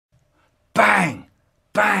bang,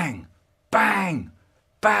 bang, bang,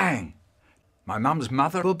 bang. My mum's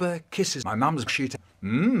mother Bubba kisses my mum's shooter.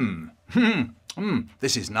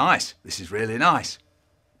 This is nice. This is really nice.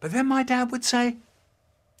 But then my dad would say,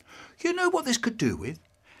 you know what this could do with?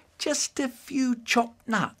 Just a few chopped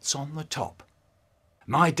nuts on the top.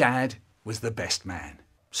 My dad was the best man.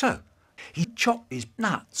 So he chopped his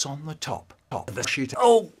nuts on the top of the shooter.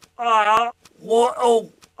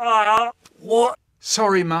 What?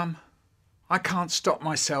 Sorry, Mum. I can't stop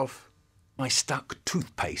myself. I stuck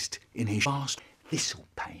toothpaste in his arse. This'll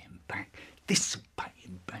pay him back. This'll pay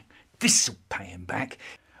him back. This'll pay him back.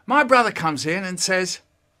 My brother comes in and says,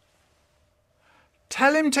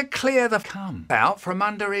 tell him to clear the cum out from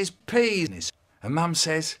under his penis. And Mum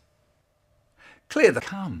says, clear the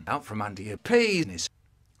cum out from under your penis.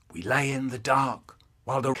 We lay in the dark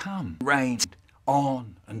while the cum rained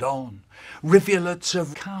on and on. Rivulets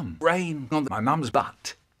of cum rained on my mum's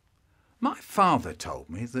butt. My father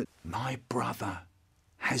told me that my brother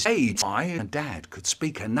has AIDS. I and Dad could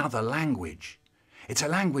speak another language. It's a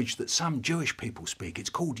language that some Jewish people speak.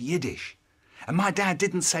 It's called Yiddish. And my dad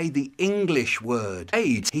didn't say the English word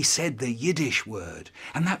AIDS. He said the Yiddish word.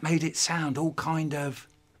 And that made it sound all kind of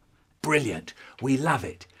brilliant. We love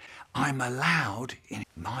it. I'm allowed in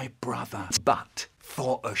my brother's butt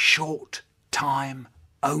for a short time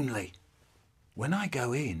only. When I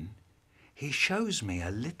go in, he shows me a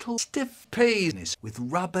little stiff penis with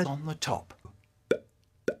rubber on the top.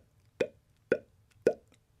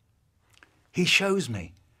 He shows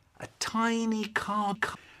me a tiny card.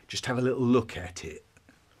 Just have a little look at it.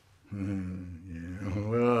 And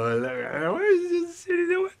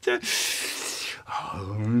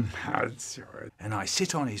I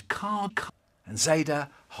sit on his card, and Zayda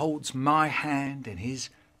holds my hand in his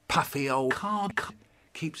puffy old card,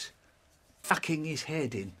 keeps fucking his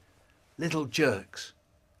head in little jerks,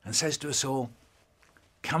 and says to us all,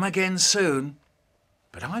 come again soon.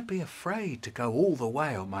 But I'd be afraid to go all the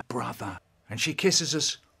way on my brother. And she kisses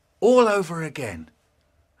us all over again.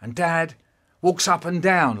 And Dad walks up and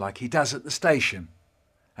down like he does at the station.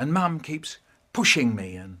 And Mum keeps pushing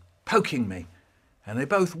me and poking me. And they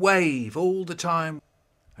both wave all the time.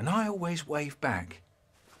 And I always wave back.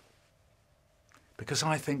 Because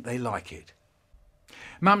I think they like it.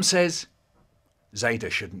 Mum says,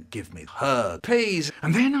 Zayda shouldn't give me her peas.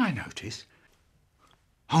 And then I notice,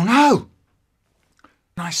 oh no!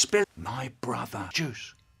 And I spill my brother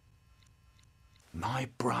juice. My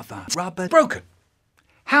brother rubber broken.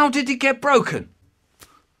 How did it get broken?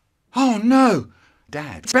 Oh no!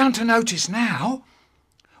 Dad's bound to notice now.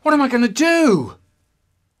 What am I going to do?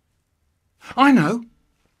 I know.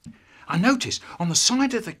 I notice on the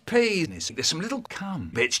side of the penis there's some little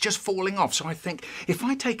cum bits just falling off, so I think if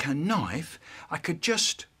I take a knife I could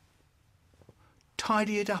just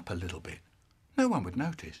tidy it up a little bit. No one would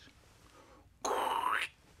notice.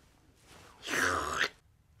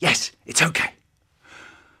 Yes, it's okay.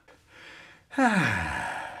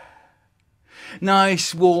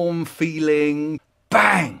 Nice warm feeling.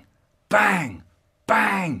 Bang, bang,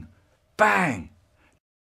 bang, bang.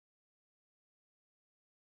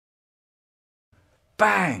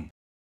 Bang.